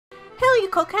Hello, you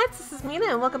cool cats. This is Mina,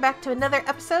 and welcome back to another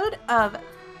episode of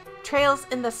Trails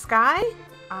in the Sky.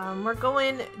 We're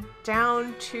going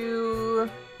down to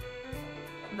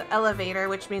the elevator,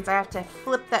 which means I have to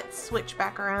flip that switch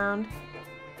back around.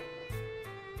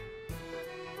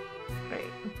 Great.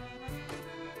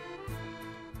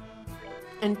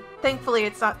 And thankfully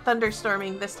it's not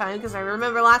thunderstorming this time, because I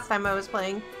remember last time I was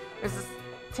playing, there's this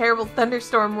terrible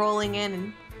thunderstorm rolling in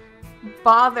and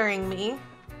bothering me.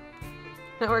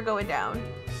 Now we're going down.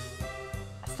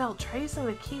 Estelle, try using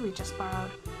the key we just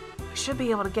borrowed. We should be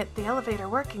able to get the elevator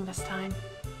working this time.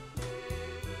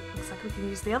 Looks like we can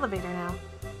use the elevator now.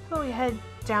 How about we head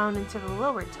down into the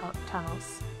lower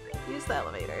tunnels? Use the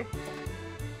elevator.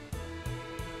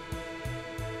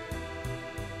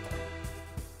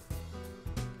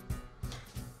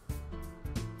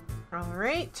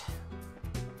 Alright.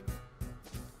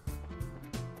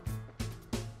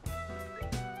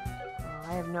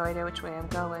 I have no idea which way I'm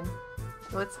going.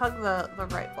 Let's hug the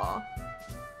right wall.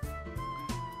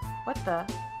 What the?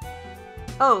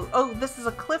 Oh, this is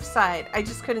a cliffside. I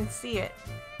just couldn't see it.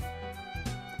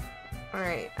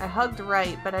 Alright, I hugged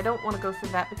right, but I don't want to go through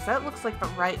that because that looks like the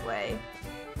right way.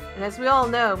 And as we all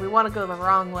know, we want to go the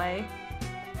wrong way.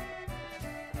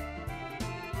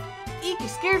 Eek, you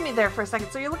scared me there for a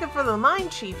second. So you're looking for the mine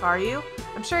chief, are you?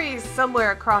 I'm sure he's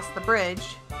somewhere across the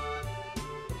bridge.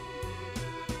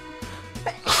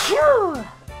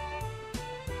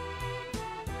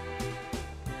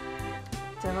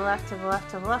 To the left, to the left,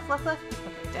 to the left, left. Okay,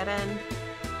 dead end.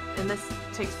 And this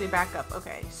takes me back up.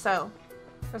 Okay, so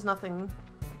there's nothing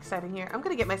exciting here. I'm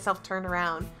gonna get myself turned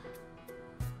around.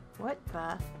 What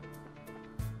the?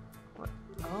 What?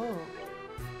 Oh.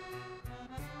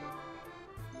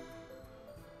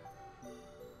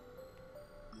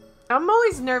 I'm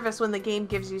always nervous when the game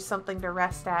gives you something to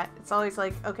rest at. It's always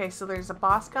like, okay, so there's a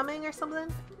boss coming or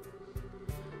something?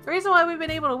 The reason why we've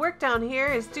been able to work down here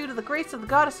is due to the grace of the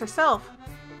goddess herself.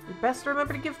 We best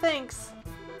remember to give thanks.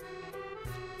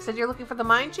 Said you're looking for the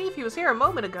mine chief? He was here a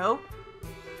moment ago.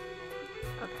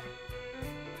 Okay.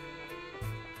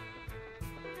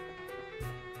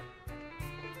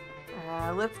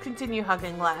 Let's continue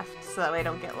hugging left so that way I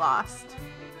don't get lost.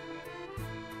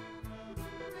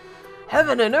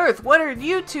 Heaven and earth, what are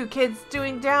you two kids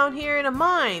doing down here in a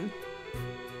mine?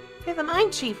 You're the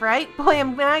mine chief, right? Boy,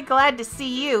 am I glad to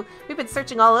see you. We've been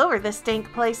searching all over this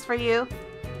dank place for you.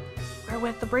 We're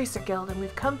with the Bracer Guild, and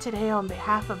we've come today on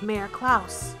behalf of Mayor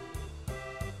Klaus.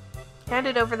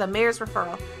 Handed over the mayor's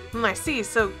referral. I see,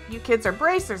 so you kids are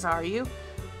bracers, are you?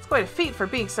 It's quite a feat for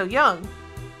being so young.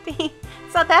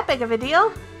 It's not that big of a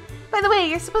deal. By the way,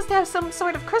 you're supposed to have some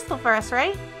sort of crystal for us,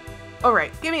 right?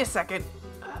 Alright, give me a second.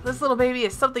 This little baby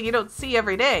is something you don't see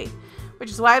every day,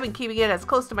 which is why I've been keeping it as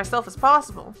close to myself as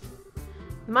possible.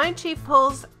 The mine chief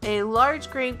pulls a large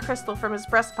green crystal from his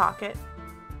breast pocket.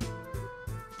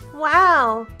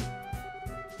 Wow!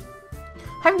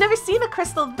 I've never seen a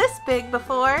crystal this big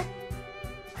before!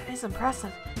 That is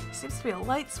impressive. There seems to be a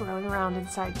light swirling around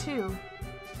inside too.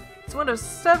 It's one of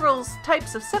several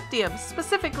types of septiums.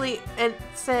 Specifically,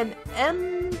 it's an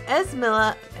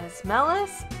Esmelas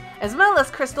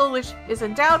crystal, which is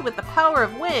endowed with the power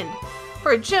of wind.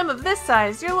 For a gem of this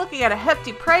size, you're looking at a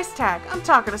hefty price tag. I'm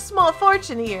talking a small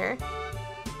fortune here.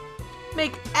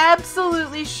 Make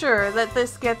absolutely sure that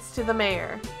this gets to the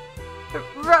mayor.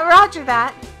 Roger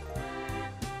that.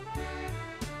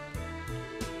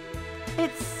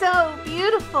 It's so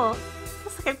beautiful.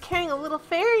 Looks like I'm carrying a little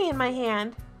fairy in my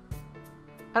hand.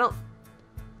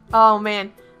 Oh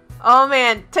man. Oh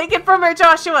man. Take it from her,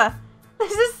 Joshua.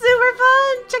 This is super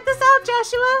fun. Check this out,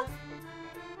 Joshua.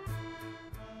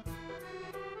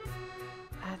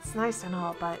 That's nice and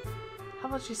all, but how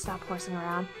about you stop horsing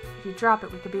around? If you drop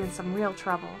it, we could be in some real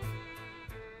trouble.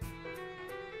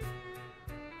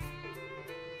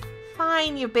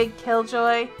 Fine, you big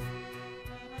killjoy.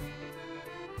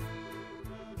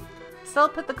 Still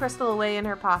put the crystal away in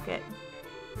her pocket.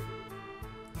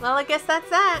 Well, I guess that's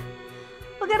that.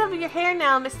 We'll get over your hair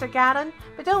now, Mr. Gaddon,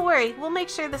 but don't worry, we'll make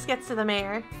sure this gets to the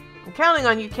mayor. I'm counting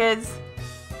on you kids.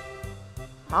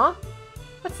 Huh?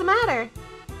 What's the matter?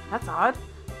 That's odd.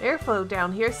 The airflow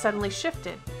down here suddenly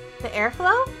shifted. The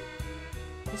airflow?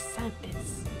 The scent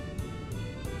is...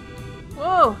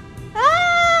 Whoa!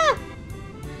 Ah!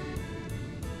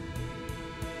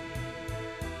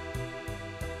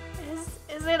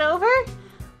 Is it over?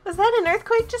 Was that an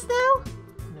earthquake just now?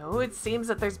 No, it seems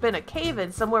that there's been a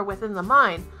cave-in somewhere within the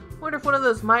mine. Wonder if one of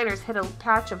those miners hit a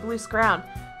patch of loose ground.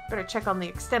 Better check on the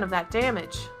extent of that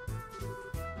damage.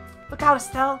 Look out,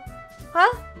 Estelle.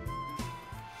 Huh?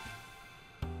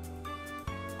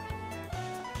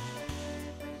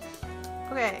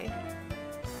 Okay.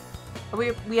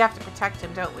 We have to protect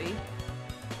him, don't we?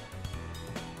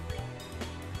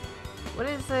 What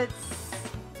is it?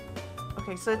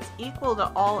 Okay, so it's equal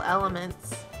to all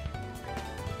elements.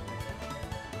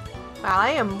 Wow, I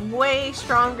am way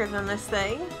stronger than this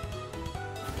thing.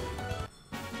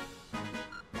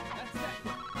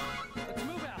 Let's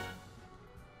move out.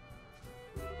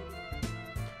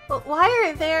 Well, why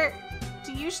are there...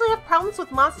 Do you usually have problems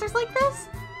with monsters like this?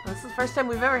 Well, this is the first time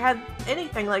we've ever had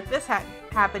anything like this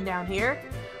happen down here.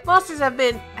 Monsters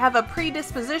have a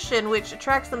predisposition which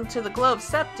attracts them to the glow of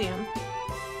Septium.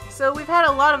 So we've had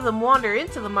a lot of them wander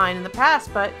into the mine in the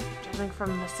past, but judging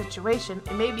from the situation,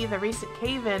 it may be the recent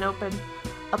cave-in opened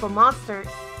up a monster.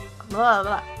 Blah,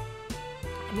 blah.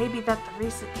 It may be that the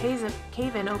recent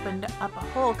cave-in opened up a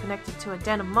hole connected to a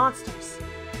den of monsters.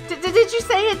 Did you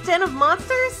say a den of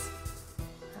monsters?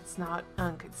 That's not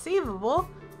inconceivable,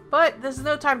 but this is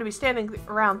no time to be standing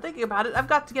around thinking about it. I've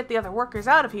got to get the other workers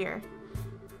out of here.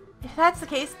 If that's the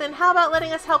case, then how about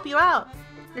letting us help you out?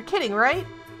 You're kidding, right?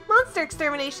 Monster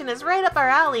extermination is right up our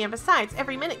alley, and besides,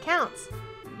 every minute counts.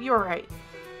 You're right.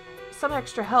 Some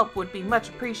extra help would be much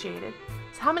appreciated.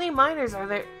 So how many miners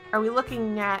are we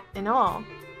looking at in all?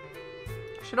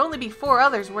 There should only be 4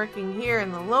 others working here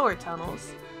in the lower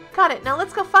tunnels. Got it. Now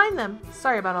let's go find them.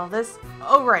 Sorry about all this.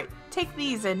 Oh, right. Take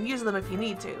these and use them if you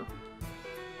need to.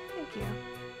 Thank you.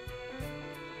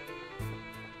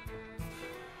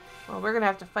 Well, we're gonna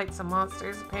have to fight some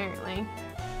monsters, apparently.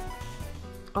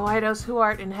 O Eidos, who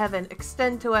art in heaven,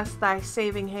 extend to us thy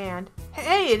saving hand.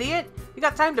 Hey, idiot! You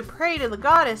got time to pray to the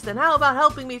goddess, then how about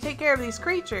helping me take care of these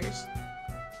creatures?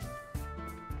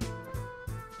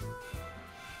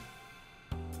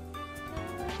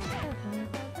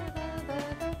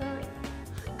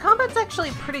 Combat's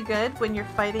actually pretty good when you're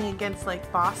fighting against, like,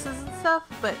 bosses and stuff,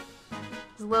 but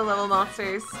these low-level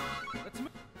monsters,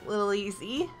 a little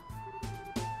easy.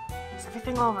 Is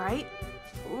everything alright?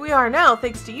 We are now,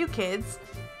 thanks to you kids.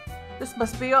 This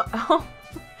must be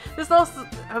this must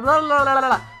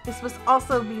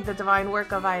also be the divine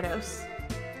work of Eidos.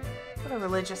 What a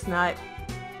religious nut.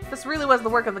 If this really was the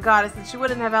work of the goddess, then she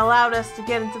wouldn't have allowed us to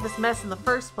get into this mess in the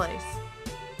first place.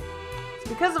 It's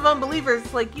because of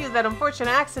unbelievers like you that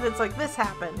unfortunate accidents like this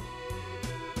happen.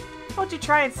 Won't you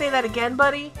try and say that again,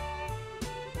 buddy?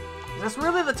 Is this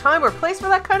really the time or place for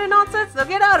that kind of nonsense? Now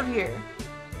get out of here!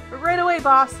 Right away,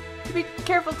 boss. You be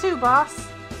careful too, boss.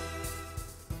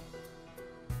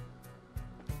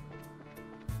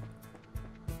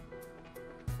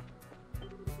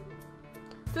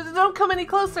 Don't come any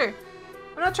closer.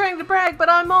 I'm not trying to brag, but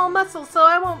I'm all muscle, so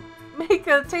I won't make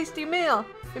a tasty meal.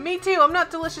 And me too, I'm not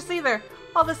delicious either.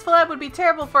 All this flab would be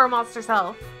terrible for a monster's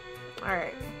health.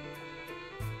 Alright.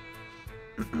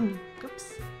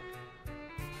 Oops.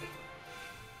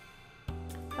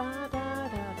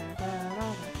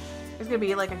 There's gonna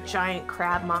be like a giant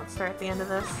crab monster at the end of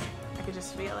this. I could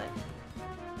just feel it.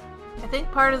 I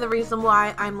think part of the reason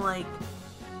why I'm like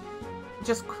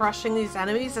just crushing these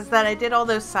enemies is that I did all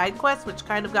those side quests, which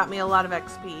kind of got me a lot of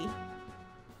XP.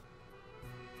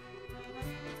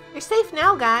 You're safe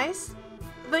now, guys.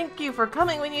 Thank you for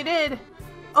coming when you did.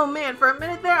 Oh man, for a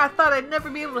minute there, I thought I'd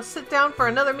never be able to sit down for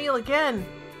another meal again.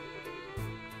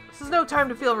 This is no time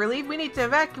to feel relieved. We need to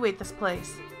evacuate this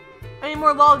place. Any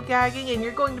more lollygagging and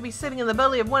you're going to be sitting in the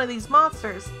belly of one of these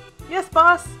monsters. Yes,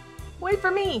 boss. Wait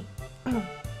for me.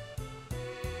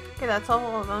 Okay, that's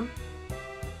all of them.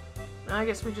 Now I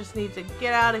guess we just need to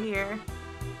get out of here.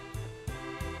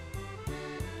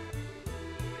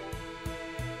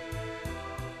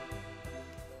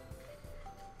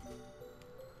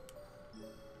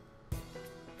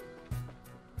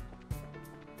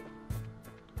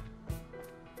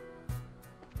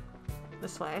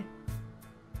 This way.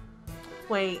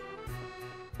 Wait,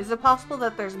 is it possible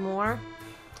that there's more?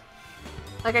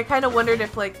 Like, I kind of wondered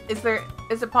if, like, is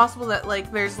it possible that,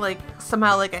 like, there's, like,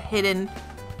 somehow, like, a hidden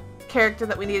character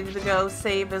that we needed to go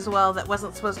save as well that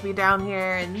wasn't supposed to be down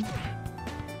here, and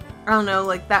I don't know,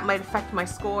 like, that might affect my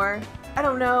score. I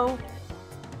don't know.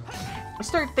 I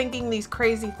started thinking these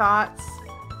crazy thoughts.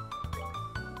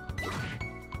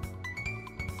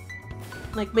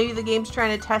 Like, maybe the game's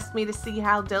trying to test me to see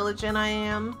how diligent I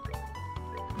am.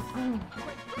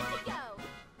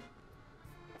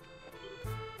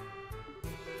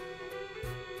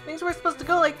 Things were supposed to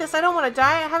go like this. I don't want to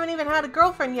die. I haven't even had a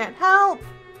girlfriend yet. Help!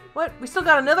 What? We still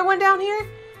got another one down here?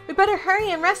 We better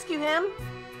hurry and rescue him.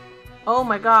 Oh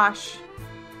my gosh.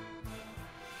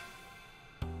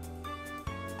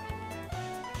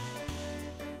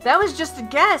 That was just a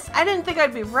guess. I didn't think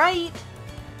I'd be right.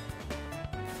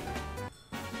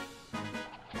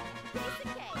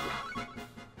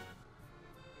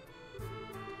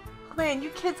 Oh man, you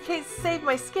kids saved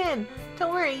my skin.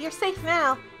 Don't worry, you're safe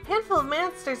now. A handful of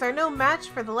monsters are no match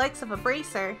for the likes of a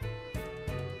bracer.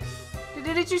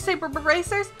 Did you say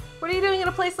bracers? What are you doing in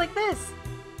a place like this?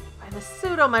 By the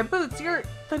suit on my boots, you're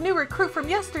the new recruit from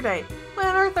yesterday. Why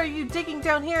on earth are you digging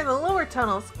down here in the lower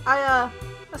tunnels? I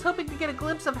was hoping to get a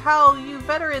glimpse of how you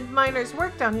veteran miners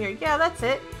work down here. Yeah, that's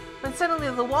it. When suddenly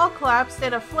the wall collapsed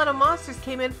and a flood of monsters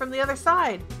came in from the other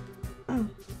side.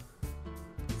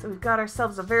 So we've got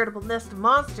ourselves a veritable nest of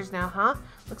monsters now, huh?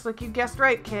 Looks like you guessed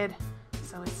right, kid.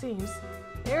 So it seems.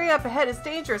 The area up ahead is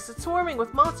dangerous. It's swarming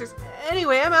with monsters.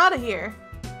 Anyway, I'm out of here.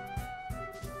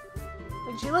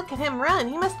 Did you look at him run?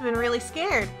 He must have been really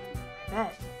scared. I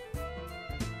bet.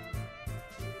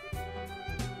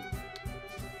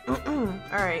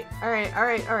 Alright.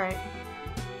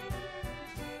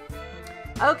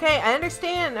 Okay, I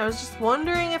understand. I was just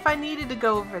wondering if I needed to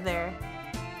go over there.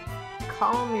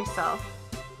 Calm yourself.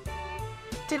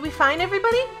 Did we find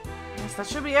everybody? Yes, that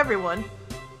should be everyone.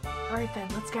 Alright then,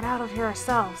 let's get out of here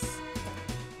ourselves.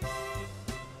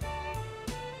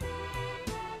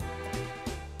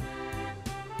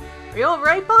 Are you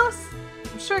alright, boss?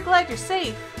 I'm sure glad you're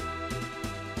safe.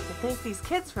 I can thank these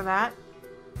kids for that.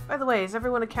 By the way, is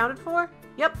everyone accounted for?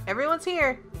 Yep, everyone's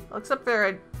here. Except for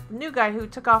a new guy who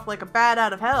took off like a bat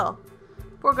out of hell.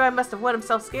 Poor guy must have wet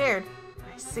himself scared.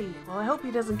 I see. Well, I hope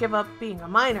he doesn't give up being a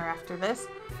miner after this.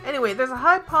 Anyway, there's a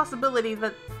high possibility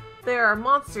that there are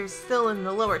monsters still in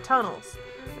the lower tunnels.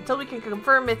 Until we can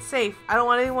confirm it's safe, I don't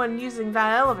want anyone using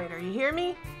that elevator. You hear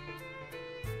me?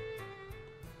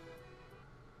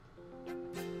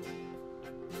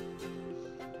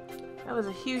 That was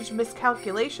a huge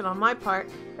miscalculation on my part.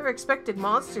 Never expected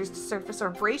monsters to surface or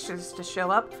bracers to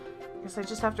show up. Guess I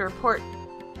just have to report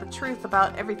the truth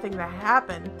about everything that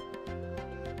happened.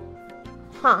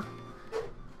 Huh.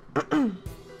 I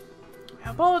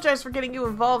apologize for getting you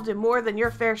involved in more than your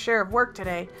fair share of work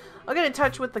today. I'll get in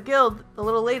touch with the guild a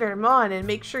little later on and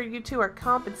make sure you two are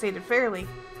compensated fairly.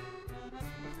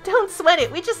 Don't sweat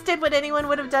it. We just did what anyone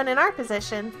would have done in our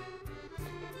position.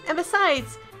 And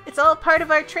besides, it's all part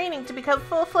of our training to become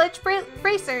full-fledged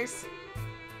bracers.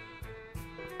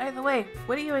 By the way,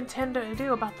 what do you intend to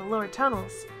do about the lower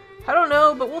tunnels? I don't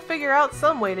know, but we'll figure out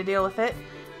some way to deal with it.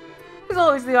 There's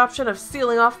always the option of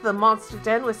sealing off the monster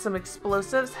den with some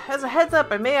explosives. As a heads up,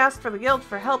 I may ask for the guild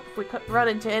for help if we run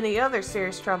into any other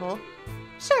serious trouble.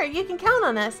 Sure, you can count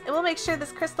on us, and we'll make sure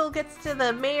this crystal gets to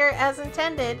the mayor as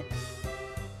intended.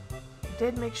 You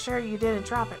did make sure you didn't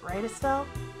drop it, right, Estelle?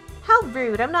 How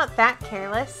rude, I'm not that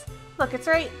careless. Look, it's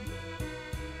right.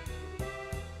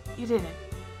 You didn't.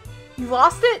 You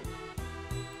lost it?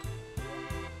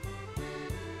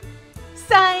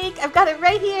 Psych! I've got it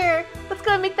right here! Let's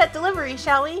go and make that delivery,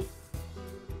 shall we?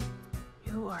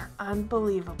 You are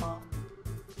unbelievable.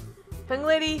 Young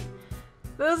lady,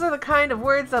 those are the kind of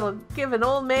words that'll give an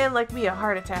old man like me a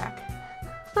heart attack.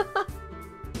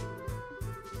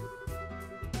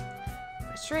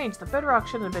 Strange, the bedrock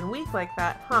shouldn't have been weak like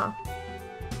that, huh?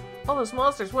 All those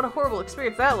monsters, what a horrible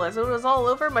experience that was. When it was all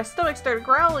over, my stomach started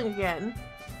growling again.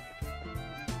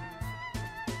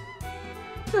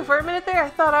 Ooh, for a minute there, I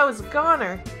thought I was a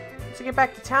goner. To get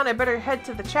back to town, I better head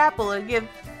to the chapel and give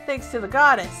thanks to the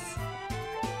goddess.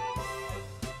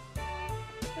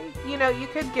 You know, you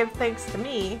could give thanks to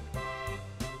me.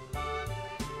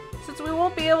 Since we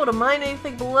won't be able to mine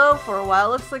anything below for a while,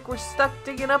 looks like we're stuck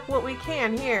digging up what we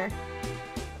can here.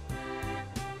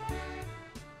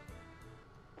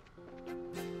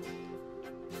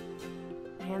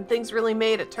 Man, things really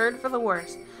made a turn for the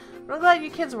worse. But I'm glad you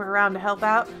kids were around to help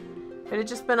out. If it had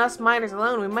just been us miners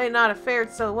alone, we might not have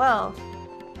fared so well.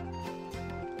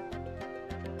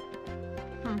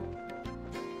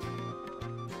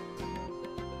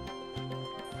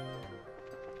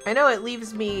 I know it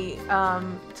leaves me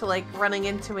to like running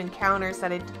into encounters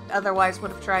that I otherwise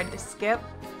would have tried to skip,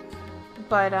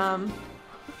 but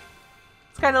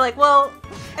it's kind of like, well,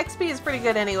 XP is pretty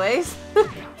good anyways.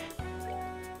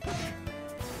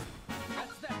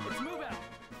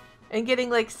 And getting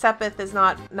like Sepith is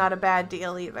not a bad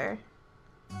deal either.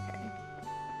 Okay,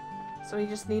 so we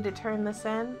just need to turn this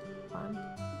in. Hold on.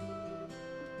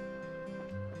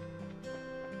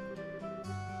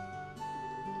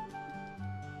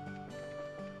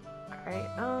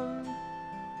 Alright,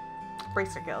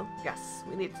 Bracer Guild. Yes,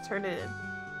 we need to turn it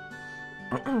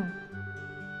in.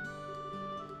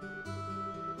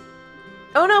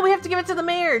 Oh no, we have to give it to the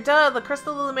mayor! Duh, the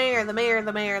crystal of the mayor, the mayor.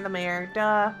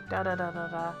 Duh,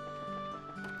 da.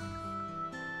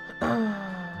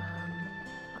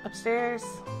 Upstairs.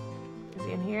 Is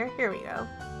he in here? Here we go.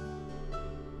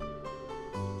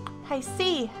 I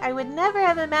see. I would never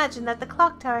have imagined that the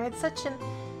clock tower had such an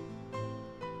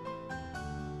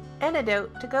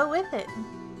antidote to go with it.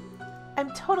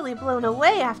 I'm totally blown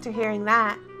away after hearing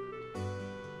that.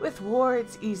 With war,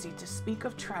 it's easy to speak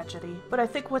of tragedy, but I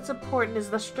think what's important is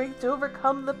the strength to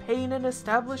overcome the pain and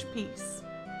establish peace.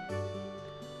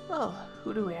 Well,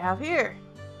 who do we have here?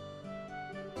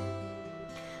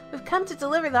 We've come to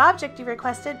deliver the object you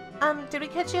requested. Did we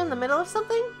catch you in the middle of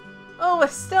something? Oh,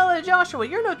 Estella and Joshua,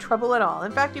 you're no trouble at all.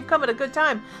 In fact, you've come at a good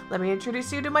time. Let me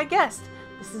introduce you to my guest.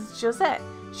 This is Josette.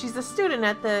 She's a student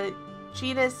at the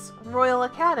Genus Royal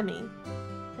Academy.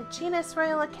 The Genus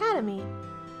Royal Academy?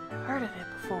 I've heard of it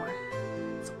before.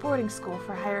 It's a boarding school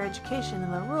for higher education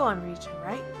in the Rouen region,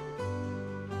 right?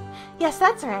 Yes,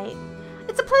 that's right.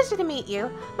 It's a pleasure to meet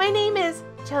you. My name is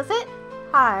Josette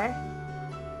Har.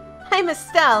 I'm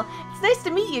Estelle. It's nice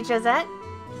to meet you, Josette.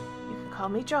 You can call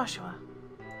me Joshua.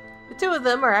 The two of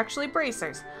them are actually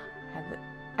bracers.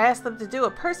 I asked them to do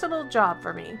a personal job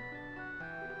for me.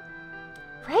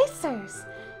 Bracers?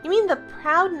 You mean the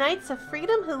proud knights of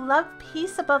freedom who love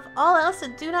peace above all else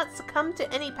and do not succumb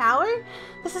to any power?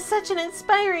 This is such an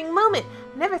inspiring moment.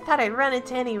 I never thought I'd run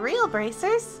into any real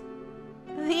bracers.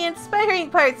 The inspiring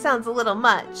part sounds a little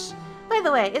much. By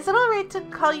the way, is it alright to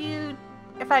call you,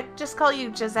 if I just call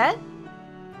you Josette?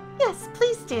 Yes,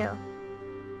 please do.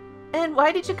 And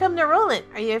why did you come to Roland?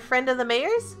 Are you a friend of the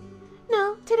mayor's?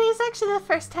 No, today is actually the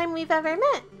first time we've ever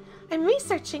met. I'm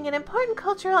researching an important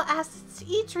cultural assets to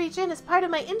each region as part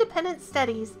of my independent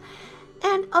studies.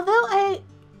 And although I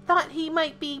thought he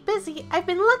might be busy, I've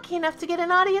been lucky enough to get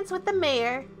an audience with the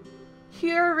mayor.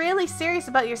 You're really serious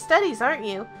about your studies, aren't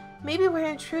you? Maybe we're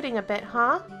intruding a bit,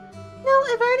 huh? No,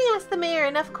 I've already asked the mayor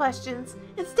enough questions.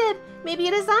 Instead, maybe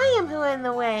it is I am who in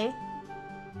the way.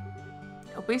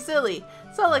 Don't be silly.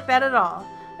 It's not like that at all.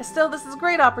 Estelle, this is a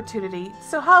great opportunity,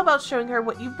 so how about showing her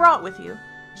what you brought with you?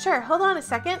 Sure, hold on a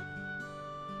second.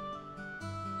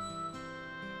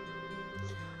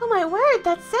 Oh my word,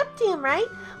 that's septium, right?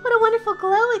 What a wonderful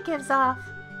glow it gives off.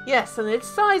 Yes, and its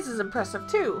size is impressive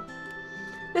too.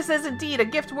 This is indeed a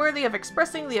gift worthy of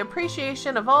expressing the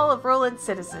appreciation of all of Roland's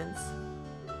citizens.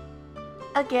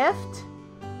 A gift?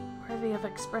 Worthy of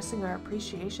expressing our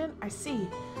appreciation? I see.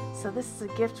 So this is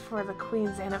a gift for the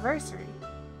Queen's anniversary.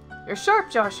 You're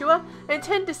sharp, Joshua. I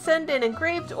intend to send an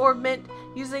engraved ornament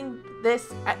using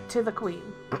this to the Queen.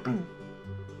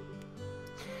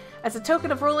 As a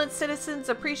token of Roland's citizens'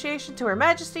 appreciation to Her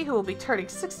Majesty, who will be turning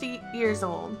 60 years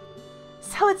old.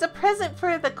 So it's a present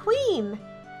for the Queen!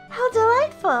 How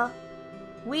delightful!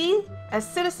 We,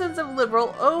 as citizens of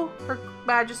Liberal, owe Her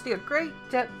Majesty a great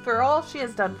debt for all she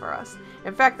has done for us.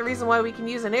 In fact, the reason why we can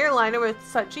use an airliner with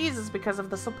such ease is because of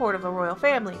the support of the royal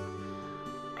family.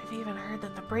 I've even heard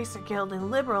that the Bracer Guild in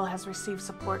Liberal has received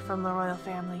support from the royal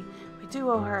family. We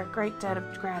do owe her a great debt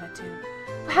of gratitude.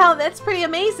 Wow, that's pretty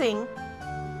amazing!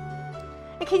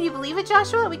 And can you believe it,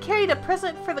 Joshua? We carried a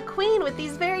present for the Queen with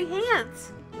these very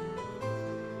hands.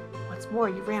 What's more,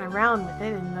 you ran around with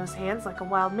it in those hands like a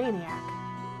wild maniac.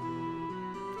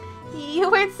 You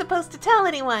weren't supposed to tell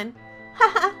anyone.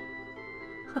 Haha.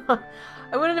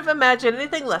 I wouldn't have imagined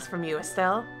anything less from you,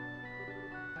 Estelle.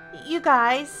 You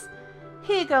guys.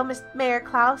 Here you go, Mr. Mayor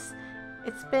Klaus.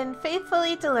 It's been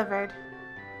faithfully delivered.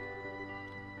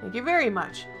 Thank you very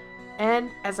much. And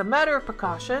as a matter of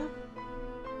precaution,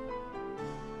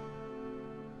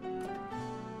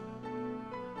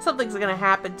 something's gonna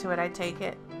happen to it, I take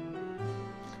it.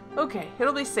 Okay,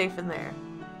 it'll be safe in there.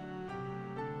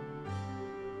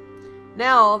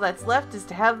 Now all that's left is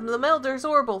to have the Melder's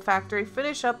Orbital Factory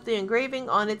finish up the engraving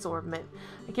on its ornament.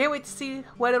 I can't wait to see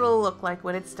what it'll look like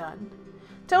when it's done.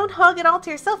 Don't hog it all to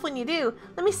yourself when you do.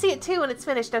 Let me see it too when it's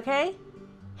finished, okay?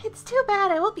 It's too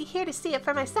bad I won't be here to see it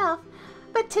for myself.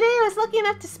 But today I was lucky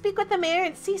enough to speak with the mayor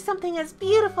and see something as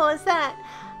beautiful as that.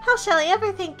 How shall I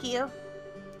ever thank you?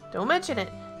 Don't mention it.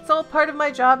 It's all part of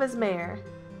my job as mayor.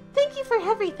 Thank you for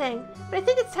everything, but I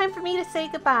think it's time for me to say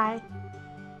goodbye.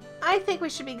 I think we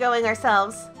should be going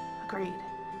ourselves. Agreed.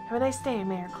 Have a nice day,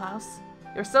 Mayor Klaus.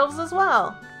 Yourselves as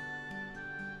well.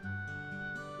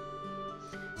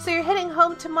 So you're heading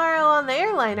home tomorrow on the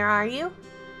airliner, are you?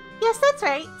 Yes, that's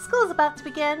right. School's about to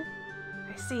begin.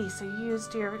 I see, so you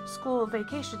used your school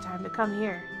vacation time to come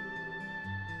here.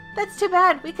 That's too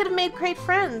bad. We could have made great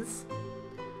friends.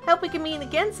 I hope we can meet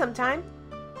again sometime.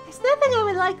 There's nothing I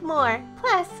would like more.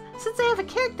 Plus, since I have a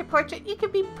character portrait, you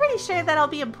can be pretty sure that I'll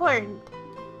be important.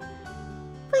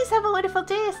 Please have a wonderful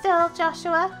day, Estelle,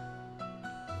 Joshua.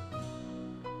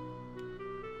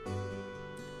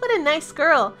 What a nice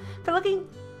girl. For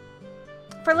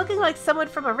looking like someone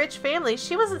from a rich family,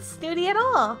 she wasn't snooty at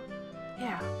all.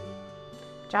 Yeah.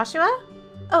 Joshua?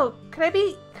 Oh, could I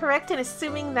be correct in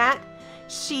assuming that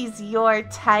she's your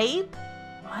type?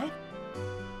 What?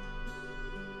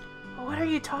 What are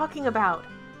you talking about?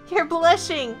 You're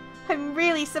blushing! I'm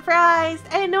really surprised!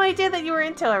 I had no idea that you were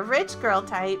into a rich girl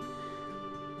type.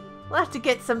 We'll have to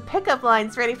get some pickup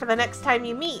lines ready for the next time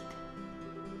you meet.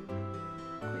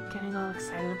 Quit getting all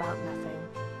excited about nothing.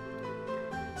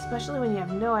 Especially when you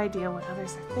have no idea what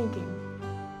others are thinking.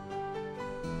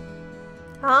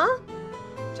 Huh?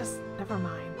 Just never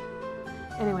mind.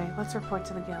 Anyway, let's report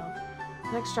to the guild.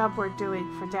 The next job we're doing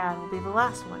for Dad will be the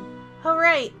last one.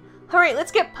 Alright! Alright,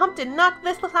 let's get pumped and knock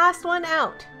this last one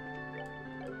out!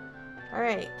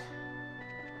 Alright.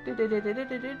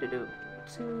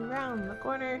 Two round the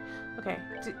corner. Okay,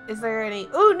 is there any...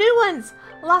 Ooh, new ones!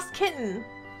 Lost kitten!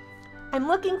 I'm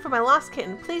looking for my lost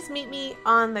kitten. Please meet me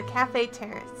on the cafe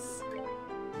terrace.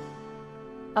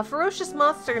 A ferocious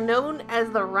monster known as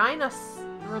the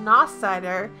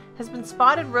Rhinocider has been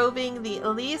spotted roving the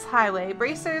Elise Highway.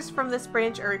 Bracers from this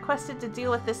branch are requested to deal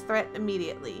with this threat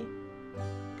immediately.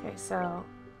 Okay, so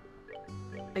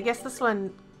I guess this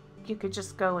one you could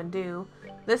just go and do.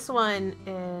 This one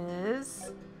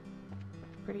is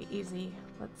pretty easy.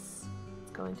 Let's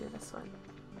go and do this one.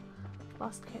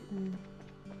 Lost kitten.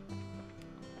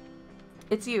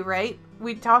 It's you, right?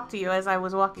 We talked to you as I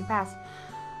was walking past.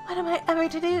 What am I ever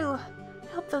to do?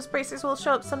 I hope those bracers will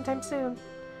show up sometime soon.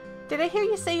 Did I hear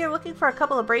you say you're looking for a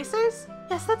couple of bracers?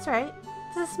 Yes, that's right.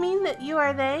 Does this mean that you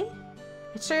are they?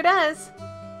 It sure does.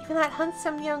 Even that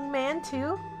handsome young man,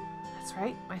 too? That's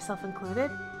right, myself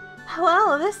included.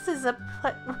 Well, this is a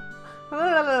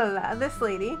this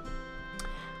lady.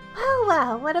 Well,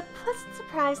 well, what a pleasant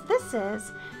surprise this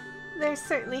is. There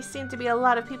certainly seem to be a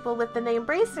lot of people with the name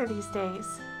Bracer these days.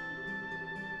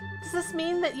 Does this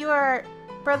mean that you are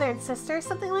brother and sister or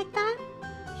something like that?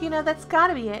 You know, that's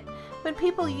gotta be it. When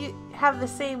people have the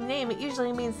same name, it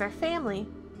usually means they're family.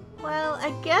 Well,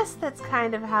 I guess that's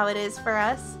kind of how it is for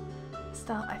us.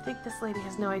 Still, I think this lady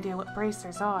has no idea what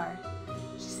bracers are.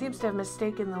 She seems to have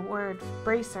mistaken the word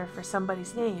bracer for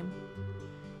somebody's name.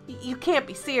 You can't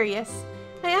be serious.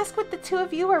 May I ask what the two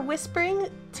of you are whispering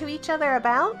to each other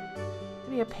about?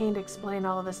 It'd be a pain to explain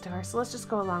all of this to her, so let's just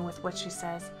go along with what she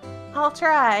says. I'll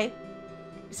try.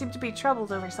 You seem to be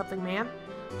troubled over something, ma'am.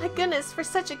 My goodness, for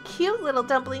such a cute little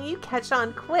dumpling, you catch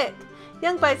on quick.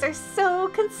 Young boys are so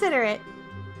considerate.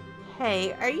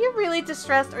 Hey, are you really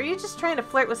distressed, or are you just trying to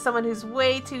flirt with someone who's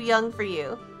way too young for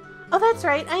you? Oh, that's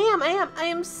right, I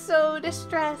am so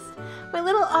distressed. My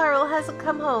little Arl hasn't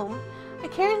come home. I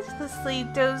carelessly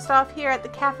dozed off here at the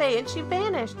cafe, and she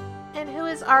vanished. And who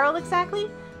is Arl exactly?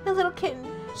 My little kitten.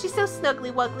 She's so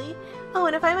snuggly wuggly. Oh,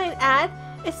 and if I might add,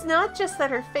 it's not just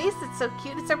that her face is so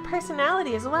cute, it's her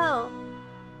personality as well.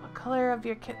 What's the color of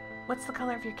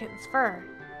your kitten's fur?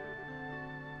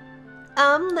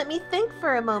 Let me think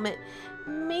for a moment.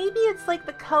 Maybe it's like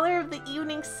the color of the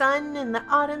evening sun in the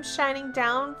autumn shining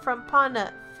down from upon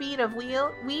a feed of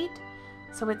wheat.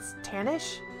 So it's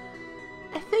tannish?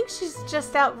 I think she's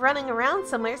just out running around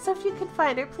somewhere, so if you can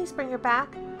find her, please bring her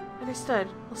back. Understood.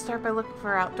 We'll start by looking for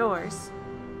her outdoors.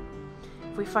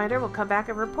 If we find her, we'll come back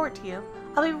and report to you.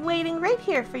 I'll be waiting right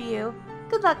here for you.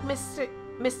 Good luck, Mr.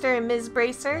 and Ms.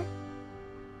 Bracer.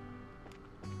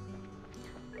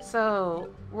 So,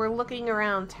 we're looking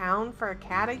around town for a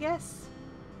cat, I guess?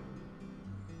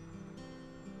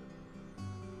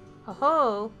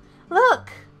 Oh-ho! Look!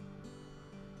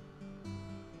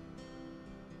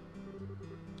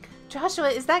 Joshua,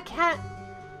 is that cat?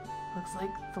 Looks like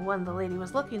the one the lady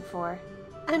was looking for.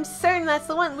 I'm certain that's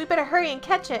the one. We better hurry and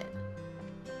catch it.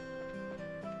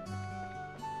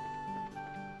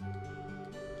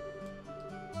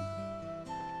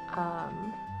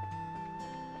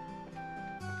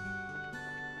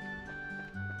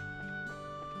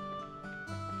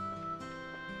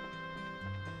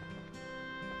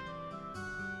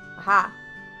 Aha.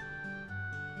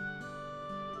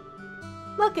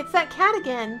 Look, it's that cat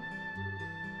again.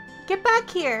 Get back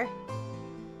here.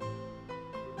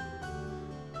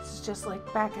 This is just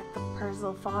like back at the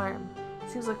Persil farm.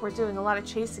 Seems like we're doing a lot of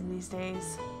chasing these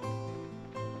days.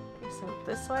 Okay, so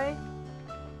this way.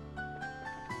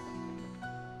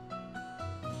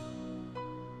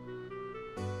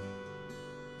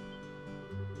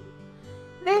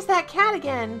 There's that cat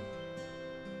again.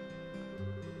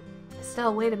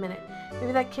 Still, wait a minute.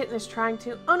 Maybe that kitten is trying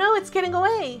to... Oh no, it's getting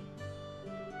away!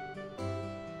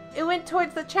 It went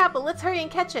towards the chapel. Let's hurry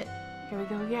and catch it. Here we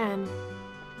go again.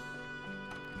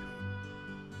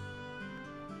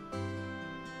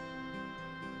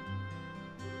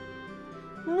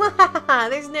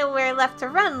 There's nowhere left to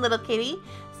run, little kitty.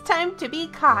 It's time to be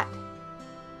caught.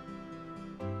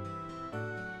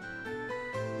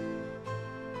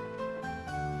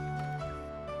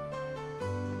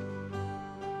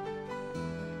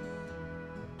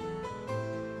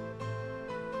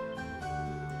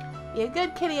 Be a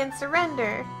good kitty and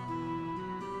surrender.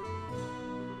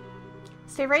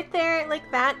 Stay right there like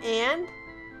that and...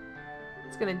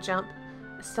 It's gonna jump.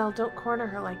 Estelle, don't corner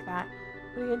her like that.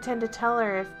 What do you intend to tell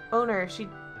her if she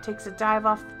takes a dive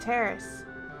off the terrace?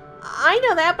 I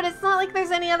know that, but it's not like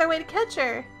there's any other way to catch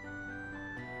her.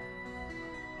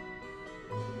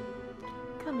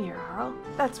 Come here, Arl.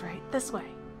 That's right, this way.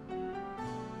 I'm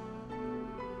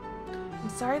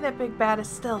sorry that Big Bad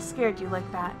Estelle scared you like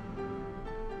that.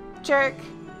 Jerk.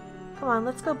 Come on,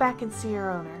 let's go back and see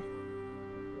your owner.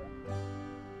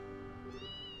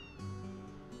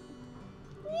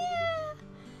 Yeah.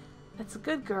 That's a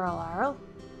good girl, Arl.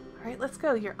 Alright, let's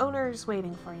go. Your owner's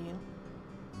waiting for you.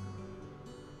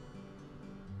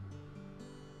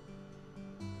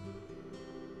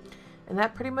 And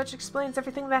that pretty much explains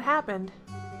everything that happened.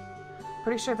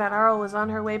 Pretty sure that Arl was on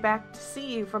her way back to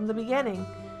see you from the beginning.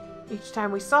 Each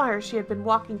time we saw her, she had been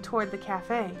walking toward the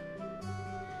cafe.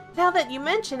 Now that you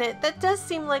mention it, that does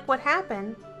seem like what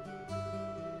happened.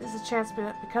 There's a chance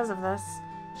because of this,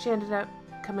 she ended up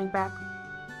coming back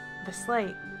this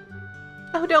late.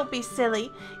 Oh, don't be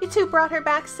silly. You two brought her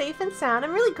back safe and sound.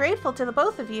 I'm really grateful to the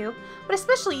both of you. But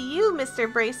especially you,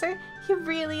 Mr. Bracer. You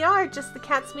really are just the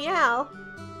cat's meow.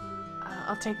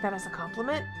 I'll take that as a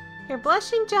compliment. You're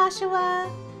blushing, Joshua.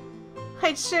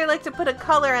 I'd sure like to put a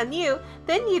collar on you.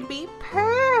 Then you'd be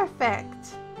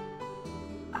perfect.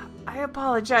 I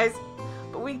apologize,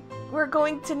 but we're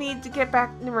going to need to get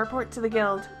back and report to the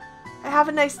guild. Have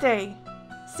a nice day.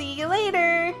 See you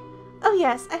later. Oh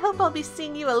yes, I hope I'll be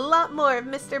seeing you a lot more of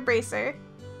Mr. Bracer.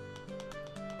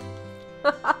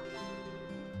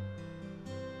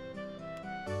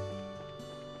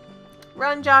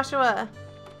 Run, Joshua.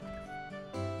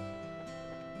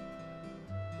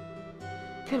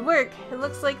 Good work. It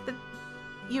looks like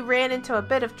you ran into a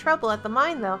bit of trouble at the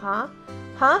mine though, huh?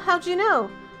 Huh? How'd you know?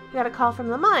 We got a call from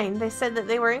the mine. They said that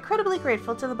they were incredibly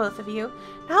grateful to the both of you.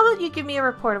 Now how about you give me a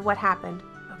report of what happened?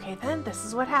 Okay then, this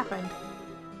is what happened.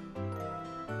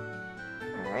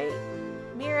 Alright.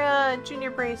 Mira,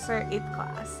 Junior Bracer, 8th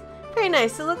class. Very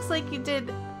nice. It looks like you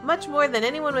did much more than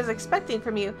anyone was expecting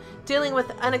from you. Dealing with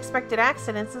unexpected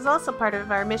accidents is also part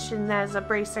of our mission as a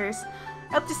Bracers.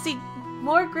 Hope to see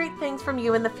more great things from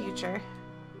you in the future.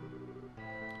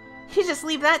 You just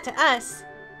leave that to us.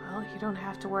 Well, you don't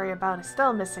have to worry about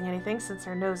Estelle missing anything since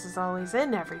her nose is always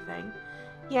in everything.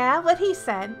 Yeah, what he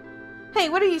said. Hey,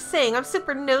 what are you saying? I'm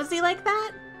super nosy like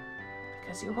that?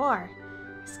 Because you are.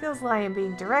 Your skills lie in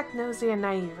being direct, nosy, and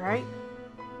naive, right?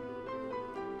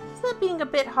 Isn't that being a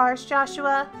bit harsh,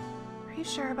 Joshua? Are you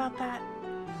sure about that?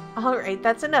 Alright,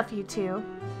 that's enough, you two.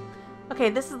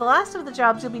 Okay, this is the last of the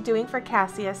jobs you'll be doing for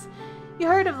Cassius. You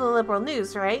heard of the Liberal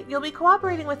News, right? You'll be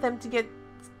cooperating with them to get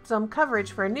some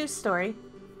coverage for a news story.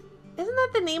 Isn't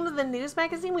that the name of the news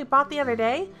magazine we bought the other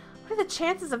day? What are the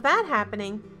chances of that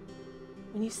happening?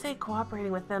 When you say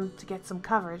cooperating with them to get some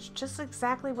coverage, just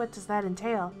exactly what does that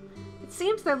entail? It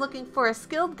seems they're looking for a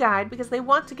skilled guide because they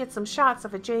want to get some shots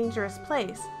of a dangerous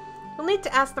place. You'll need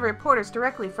to ask the reporters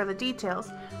directly for the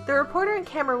details. The reporter and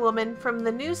camerawoman from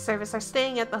the news service are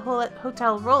staying at the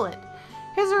Hotel Rollet.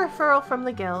 Here's a referral from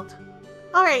the guild.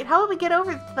 Alright, how about we get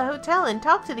over to the hotel and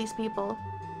talk to these people?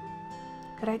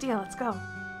 Good idea, let's go.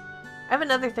 I have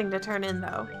another thing to turn in,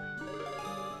 though.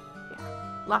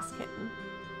 Yeah, lost kitten.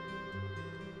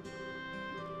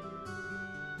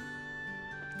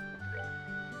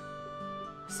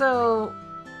 So,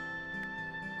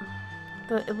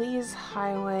 the Elise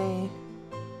Highway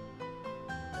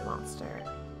monster.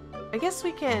 I guess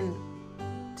we can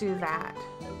do that.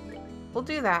 We'll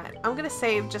do that. I'm gonna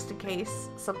save just in case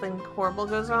something horrible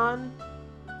goes on.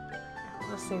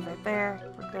 We'll just save right there.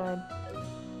 We're good.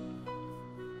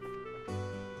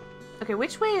 Okay,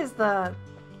 which way is the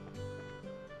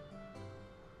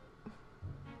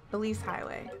Elise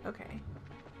Highway? Okay.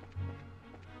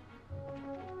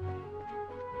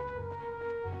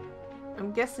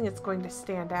 I'm guessing it's going to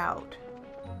stand out.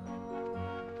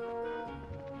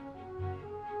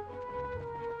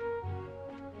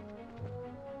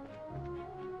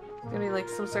 It's gonna be like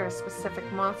some sort of specific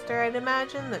monster, I'd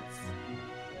imagine, that's...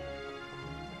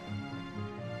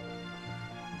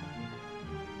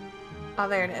 Oh,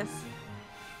 there it is.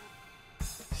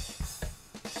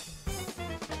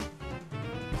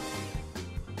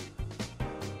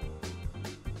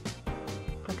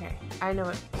 Okay, I know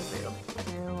what we'll do.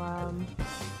 We'll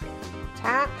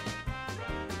attack.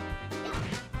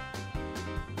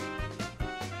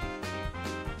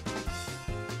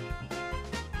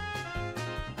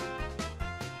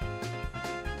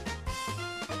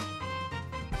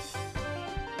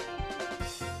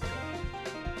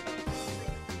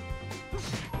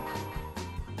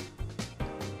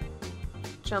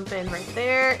 jump in right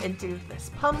there and do this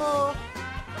pummel.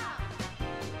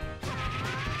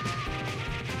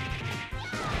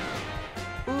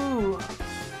 Ooh,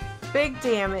 big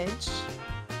damage.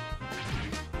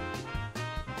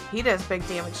 He does big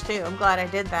damage too. I'm glad I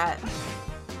did that.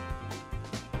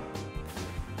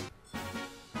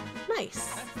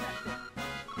 Nice.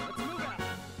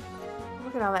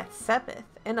 Look at all that Sepith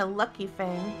and a Lucky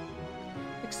Fang.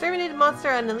 Exterminated monster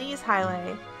on Elise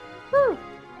Highway. Woo!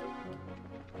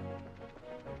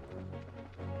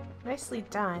 Nicely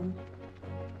done.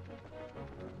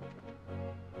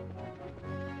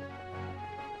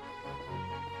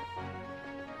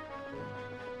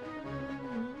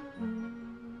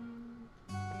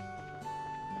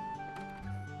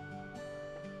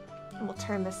 And we'll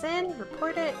turn this in,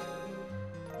 report it.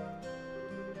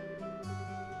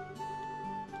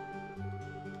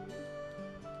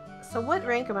 So what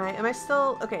rank am I? Am I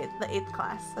still... Okay, the 8th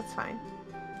class. That's fine.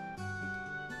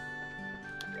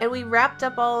 And we wrapped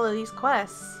up all of these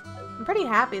quests. I'm pretty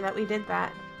happy that we did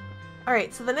that.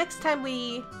 Alright, so the next time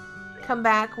we come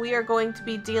back, we are going to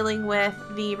be dealing with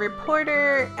the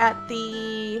reporter at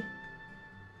the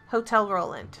Hotel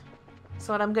Roland.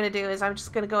 So what I'm going to do is I'm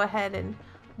just going to go ahead and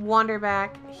wander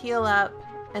back, heal up,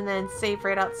 and then save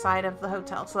right outside of the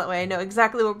hotel. So that way I know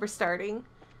exactly where we're starting.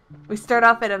 We start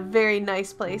off at a very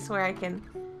nice place where I can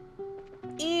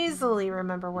easily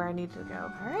remember where I need to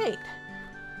go. Alright.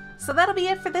 So that'll be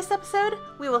it for this episode.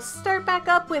 We will start back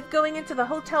up with going into the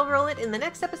Hotel Roland in the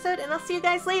next episode, and I'll see you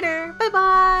guys later.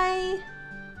 Bye-bye!